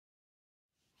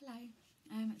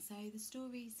So the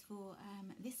stories for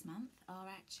this month are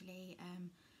actually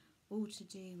all to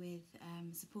do with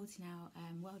supporting our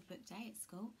World Book Day at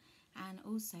school and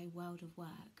also World of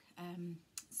Work.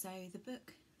 So the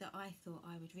book that I thought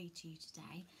I would read to you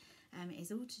today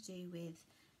is all to do with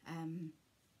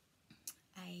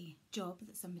a job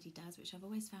that somebody does, which I've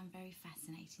always found very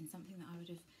fascinating, something that I would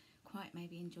have quite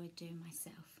maybe enjoyed doing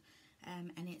myself.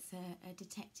 And it's a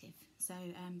detective. So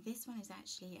this one is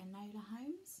actually Enola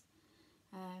Holmes.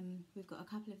 We've got a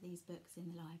couple of these books in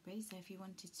the library, so if you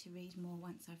wanted to read more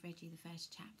once I've read you the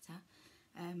first chapter,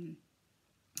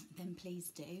 then please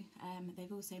do.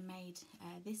 They've also made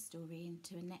this story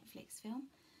into a Netflix film,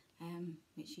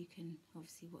 which you can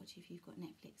obviously watch if you've got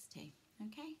Netflix too.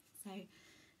 Okay, so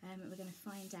we're going to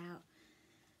find out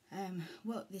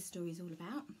what this story is all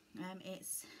about.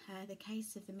 It's the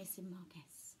case of the missing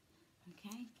Marquess.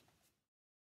 Okay.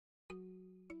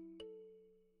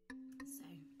 So,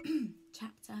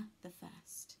 chapter the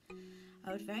first.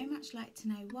 I would very much like to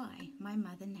know why my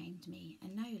mother named me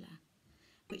Enola,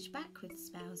 which backwards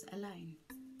spells alone.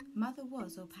 Mother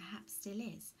was, or perhaps still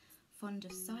is, fond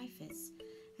of ciphers,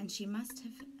 and she must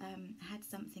have had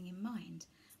something in mind,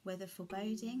 whether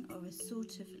foreboding or a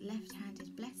sort of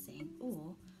left-handed blessing,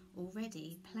 or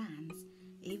already plans,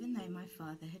 even though my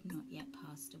father had not yet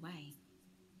passed away.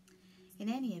 In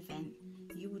any event,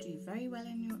 you will do very well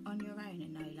on your own,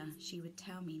 Enola, she would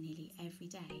tell me nearly every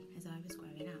day as I was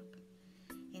growing up.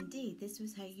 Indeed, this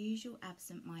was her usual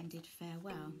absent-minded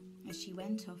farewell, as she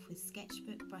went off with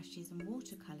sketchbook, brushes and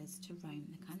watercolours to roam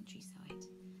the countryside.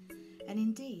 And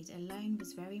indeed, alone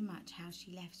was very much how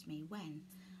she left me when,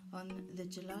 on the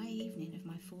July evening of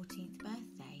my 14th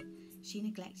birthday, she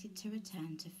neglected to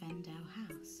return to Fendale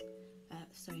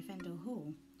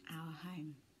Hall, our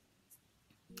home.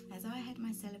 As I had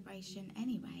my celebration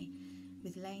anyway,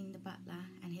 with Lane the butler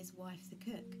and his wife the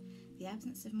cook, the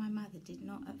absence of my mother did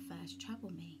not at first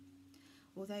trouble me.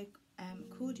 Although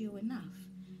cordial enough,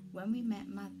 when we met,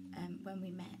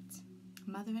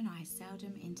 mother and I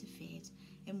seldom interfered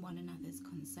in one another's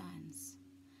concerns.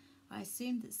 I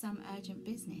assumed that some urgent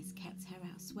business kept her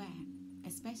elsewhere,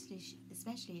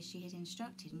 especially as she had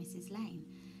instructed Mrs. Lane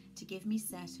to give me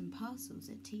certain parcels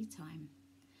at tea time.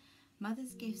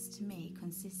 Mother's gifts to me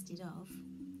consisted of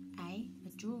a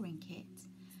drawing kit,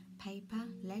 paper,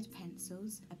 lead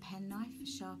pencils, a penknife for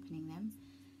sharpening them,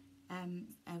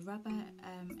 a rubber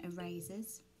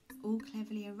erasers, all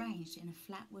cleverly arranged in a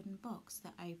flat wooden box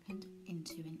that opened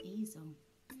into an easel.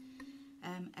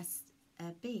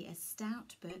 A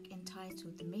stout book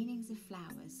entitled The Meanings of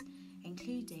Flowers,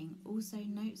 including also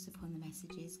notes upon the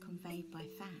messages conveyed by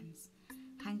fans,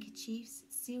 handkerchiefs,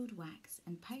 sealed wax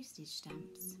and postage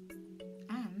stamps,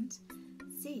 and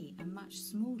C, a much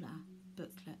smaller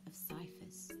booklet of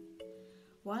ciphers.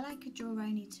 While I could draw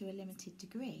only to a limited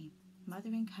degree, Mother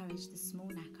encouraged the small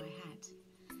knack I had.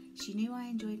 She knew I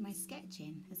enjoyed my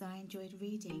sketching, as I enjoyed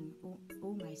reading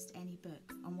almost any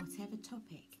book on whatever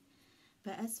topic,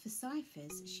 but as for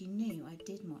ciphers, she knew I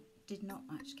did not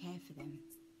much care for them.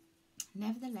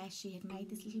 Nevertheless, she had made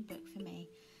this little book for me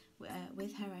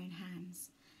with her own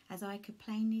hands, as I could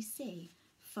plainly see,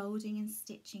 folding and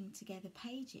stitching together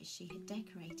pages she had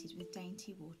decorated with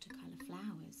dainty watercolour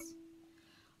flowers.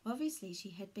 Obviously, she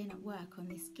had been at work on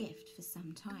this gift for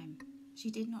some time.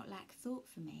 She did not lack thought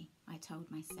for me, I told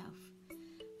myself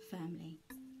firmly,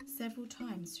 several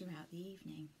times throughout the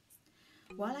evening.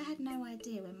 While I had no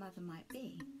idea where Mother might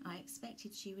be, I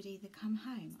expected she would either come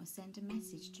home or send a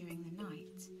message during the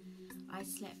night. I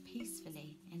slept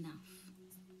peacefully enough.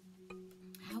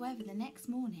 However, the next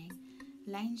morning,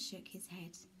 Lane shook his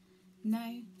head.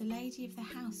 No, the lady of the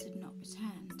house had not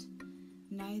returned.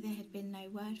 No, there had been no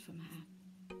word from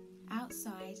her.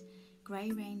 Outside,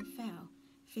 grey rain fell,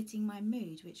 fitting my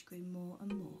mood, which grew more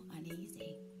and more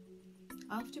uneasy.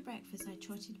 After breakfast, I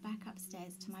trotted back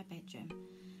upstairs to my bedroom,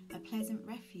 a pleasant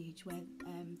refuge where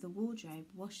the wardrobe,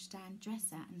 washstand,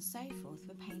 dresser and so forth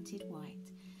were painted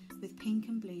white, with pink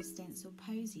and blue stenciled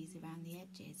posies around the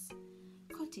edges.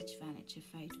 Cottage furniture,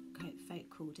 folk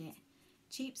called it.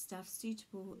 Cheap stuff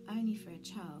suitable only for a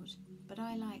child, but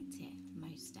I liked it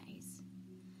most days.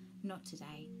 Not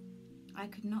today. I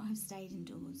could not have stayed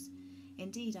indoors.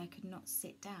 Indeed, I could not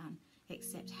sit down,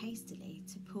 except hastily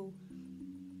to pull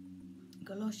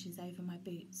galoshes over my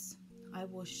boots. I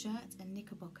wore shirt and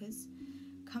knickerbockers,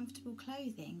 comfortable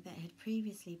clothing that had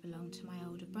previously belonged to my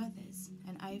older brothers,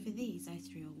 and over these I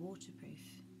threw a waterproof.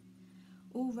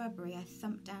 All rubbery, I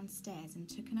thumped downstairs and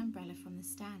took an umbrella from the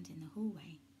stand in the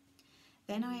hallway.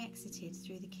 Then I exited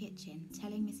through the kitchen,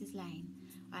 telling Mrs. Lane,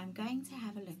 I am going to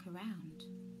have a look around.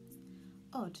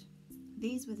 Odd,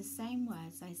 These were the same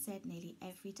words I said nearly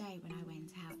every day when I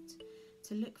went out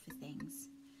to look for things,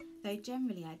 though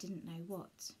generally I didn't know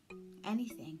what.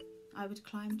 Anything. I would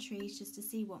climb trees just to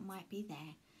see what might be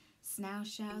there. Snail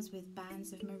shells with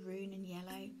bands of maroon and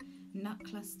yellow, nut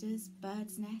clusters,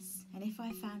 birds' nests, and if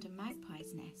I found a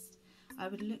magpie's nest, I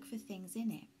would look for things in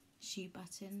it. Shoe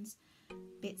buttons,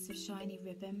 bits of shiny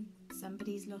ribbon,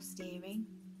 somebody's lost earring.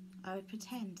 I would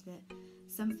pretend that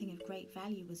something of great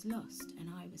value was lost and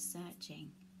I was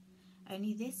searching.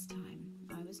 Only this time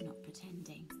I was not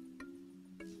pretending.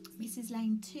 Mrs.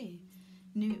 Lane, too,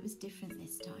 knew it was different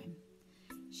this time.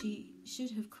 She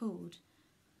should have called,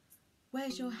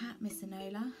 "Where's your hat, Miss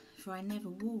Enola?" for I never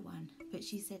wore one, but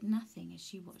she said nothing as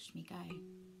she watched me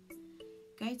go.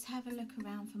 Go to have a look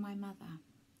around for my mother.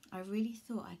 I really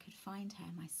thought I could find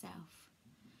her myself.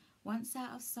 Once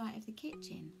out of sight of the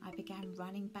kitchen, I began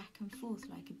running back and forth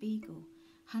like a beagle,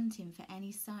 hunting for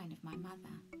any sign of my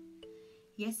mother.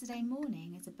 Yesterday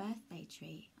morning, as a birthday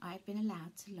treat, I had been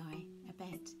allowed to lie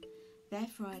abed.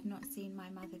 Therefore, I had not seen my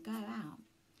mother go out,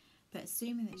 but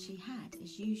assuming that she had,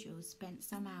 as usual, spent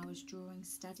some hours drawing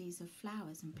studies of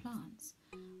flowers and plants,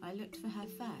 I looked for her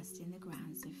first in the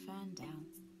grounds of Ferndale.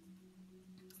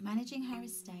 Managing her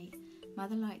estate,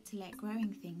 Mother liked to let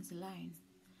growing things alone.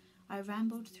 I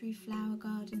rambled through flower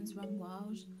gardens run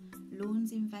wild,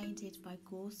 lawns invaded by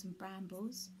gorse and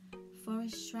brambles,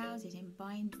 forests shrouded in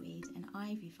bindweed and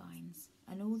ivy vines,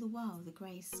 and all the while the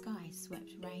grey sky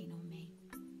swept rain on me.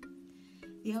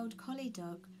 The old collie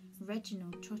dog,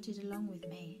 Reginald, trotted along with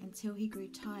me until he grew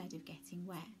tired of getting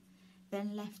wet,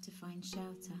 then left to find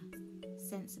shelter.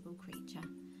 Sensible creature.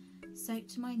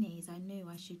 Soaked to my knees, I knew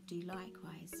I should do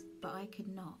likewise, but I could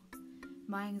not.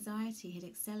 My anxiety had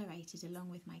accelerated along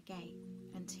with my gait,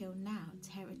 until now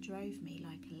terror drove me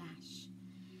like a lash.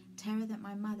 Terror that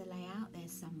my mother lay out there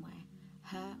somewhere,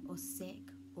 hurt or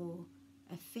sick, or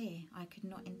a fear I could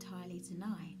not entirely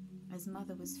deny, as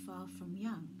Mother was far from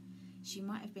young. She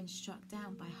might have been struck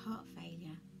down by heart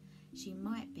failure. She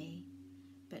might be,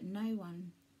 but no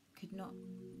one could not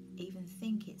even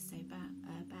think it so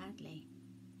badly.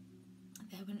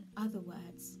 There were other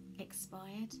words: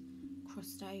 expired,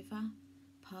 crossed over,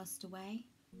 passed away,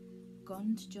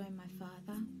 gone to join my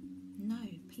father. No,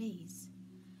 please.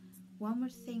 One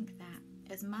would think that,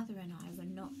 as Mother and I were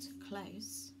not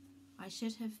close, I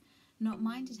should have not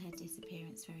minded her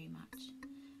disappearance very much,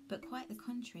 but quite the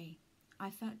contrary. I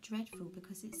felt dreadful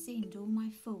because it seemed all my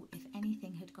fault if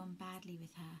anything had gone badly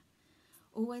with her.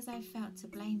 Always I felt to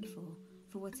blame for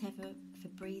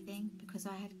breathing, because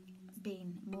I had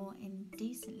been more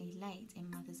indecently late in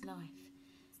Mother's life.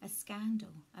 A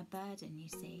scandal, a burden, you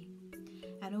see.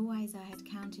 And always I had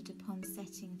counted upon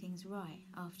setting things right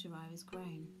after I was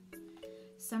grown.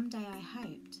 Someday I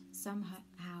hoped,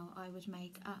 somehow I would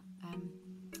make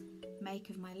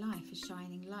of my life a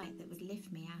shining light that would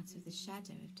lift me out of the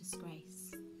shadow of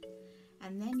disgrace.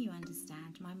 And then, you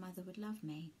understand, my mother would love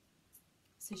me.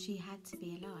 So she had to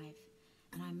be alive,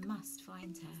 and I must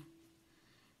find her.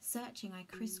 Searching, I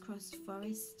crisscrossed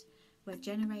forest where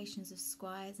generations of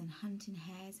squires and hunting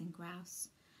hares and grouse.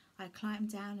 I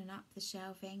climbed down and up the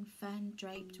shelving,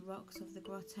 fern-draped rocks of the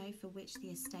grotto for which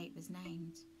the estate was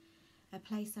named. A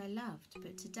place I loved,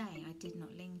 but today I did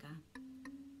not linger.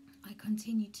 I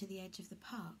continued to the edge of the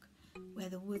park, where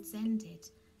the woods ended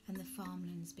and the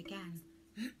farmlands began.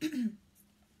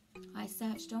 I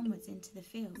searched onwards into the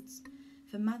fields,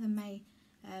 for Mother may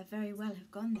very well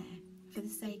have gone there, for the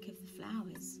sake of the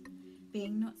flowers.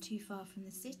 Being not too far from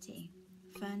the city,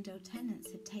 Ferndale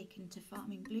tenants had taken to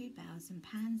farming bluebells and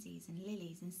pansies and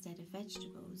lilies instead of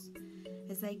vegetables,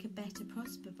 as they could better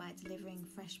prosper by delivering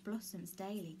fresh blossoms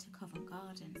daily to Covent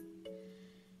Garden.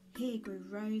 Here grew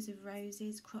rows of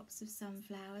roses, crops of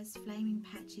sunflowers, flaming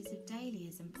patches of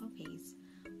dahlias and poppies,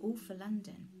 all for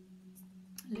London.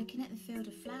 Looking at the field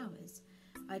of flowers,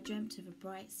 I dreamt of a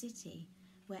bright city,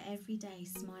 where every day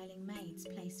smiling maids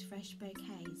placed fresh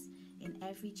bouquets in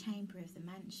every chamber of the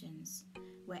mansions,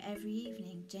 where every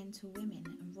evening gentle women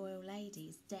and royal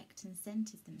ladies decked and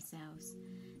scented themselves,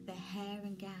 their hair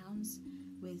and gowns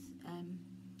with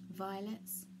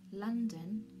violets.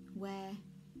 London, where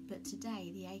but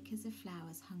today the acres of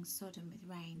flowers hung sodden with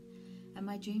rain, and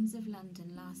my dreams of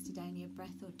London lasted only a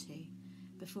breath or two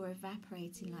before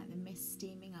evaporating like the mist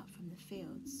steaming up from the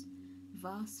fields,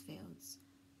 vast fields,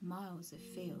 miles of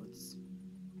fields.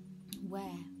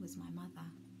 Where was my mother?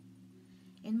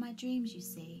 In my dreams, you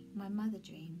see, my mother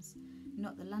dreams,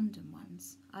 not the London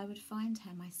ones, I would find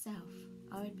her myself.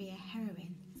 I would be a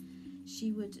heroine.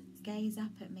 She would gaze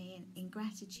up at me in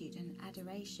gratitude and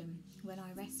adoration when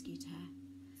I rescued her.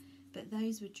 But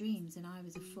those were dreams, and I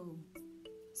was a fool.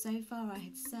 So far I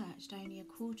had searched only a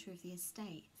quarter of the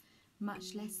estate,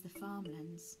 much less the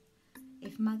farmlands.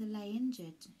 If Mother lay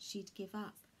injured, she'd give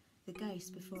up the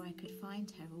ghost before I could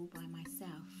find her all by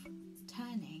myself.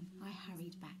 Turning, I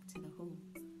hurried back to the hall.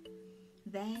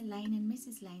 There, Lane and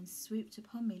Mrs. Lane swooped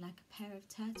upon me like a pair of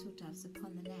turtle doves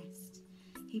upon the nest.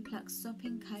 He plucked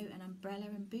sopping coat and umbrella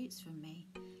and boots from me,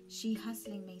 she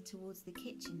hustling me towards the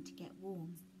kitchen to get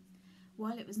warm.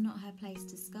 While it was not her place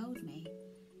to scold me,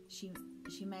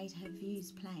 she made her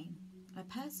views plain. A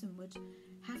person would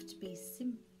have to be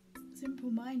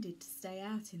simple-minded to stay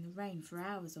out in the rain for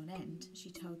hours on end,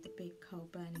 she told the big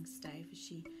coal-burning stove as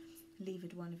she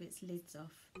levered one of its lids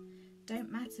off.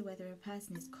 Don't matter whether a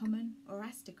person is common or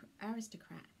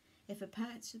aristocrat. If a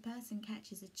person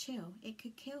catches a chill, it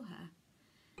could kill her.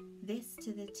 This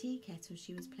to the tea kettle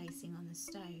she was placing on the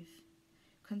stove.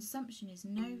 Consumption is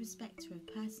no respecter of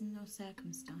persons or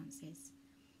circumstances.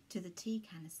 To the tea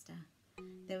canister.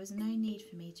 There was no need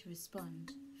for me to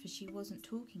respond, for she wasn't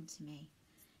talking to me.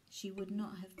 She would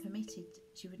not have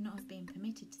been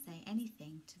permitted to say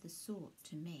anything to the sort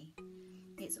to me.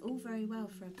 It's all very well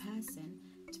for a person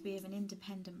to be of an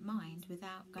independent mind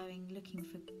without going looking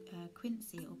for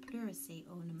quinsy or pleurisy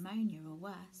or pneumonia or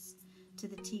worse. To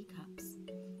the teacups.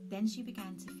 Then she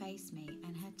began to face me,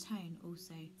 and her tone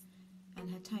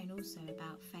also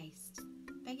about faced.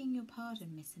 Begging your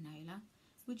pardon, Miss Enola,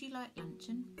 would you like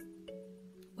luncheon?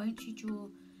 Won't you draw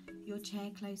your chair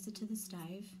closer to the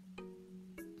stove?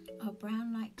 I'll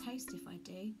brown like toast if I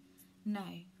do. No,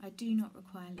 I do not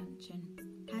require luncheon.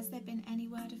 Has there been any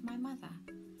word of my mother?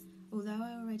 Although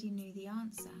I already knew the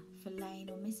answer, for Lane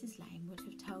or Mrs. Lane would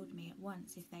have told me at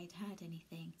once if they'd heard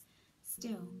anything.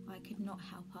 Still, I could not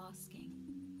help asking.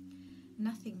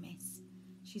 Nothing, miss.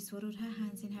 She swaddled her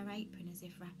hands in her apron as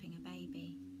if wrapping a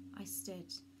baby. I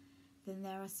stood. Then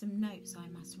there are some notes I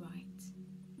must write.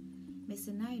 Miss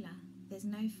Enola, there's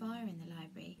no fire in the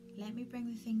library. Let me bring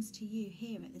the things to you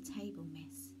here at the table,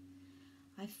 miss.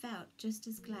 I felt just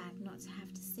as glad not to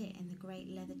have to sit in the great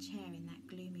leather chair in that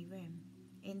gloomy room.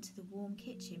 Into the warm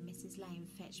kitchen Mrs. Lane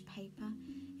fetched paper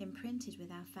imprinted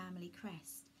with our family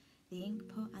crest, the ink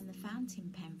pot and the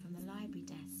fountain pen from the library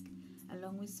desk,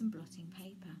 along with some blotting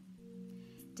paper.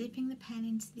 Dipping the pen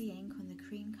into the ink on the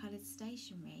cream-coloured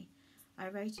stationery, I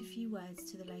wrote a few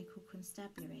words to the local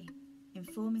constabulary,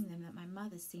 informing them that my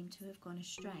mother seemed to have gone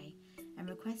astray and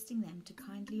requesting them to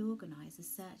kindly organise a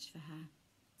search for her.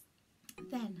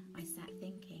 Then I sat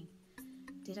thinking,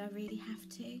 did I really have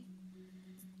to?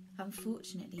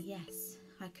 Unfortunately, yes.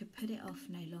 I could put it off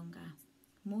no longer.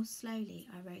 More slowly,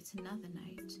 I wrote another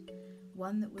note,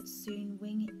 one that would soon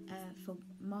wing for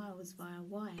miles via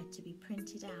wire to be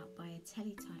printed out by a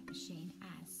teletype machine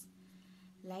as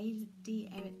Lady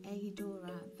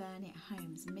Eudora Vernet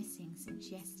Holmes missing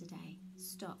since yesterday.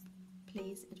 Stop.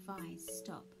 Please advise.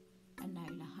 Stop.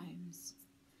 Enola Holmes.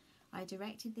 I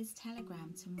directed this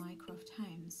telegram to Mycroft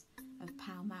Holmes of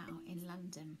Pall Mall in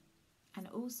London, and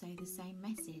also the same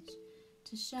message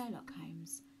to Sherlock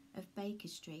Holmes of Baker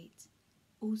Street,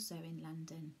 also in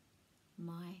London.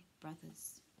 My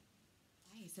brothers.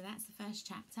 Okay, so that's the first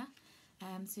chapter.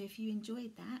 So if you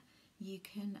enjoyed that, you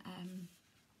can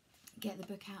get the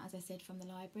book out, as I said, from the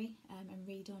library and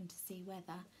read on to see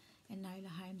whether Enola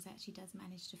Holmes actually does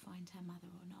manage to find her mother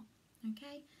or not.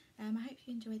 Okay, I hope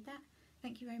you enjoyed that.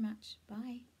 Thank you very much.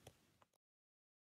 Bye.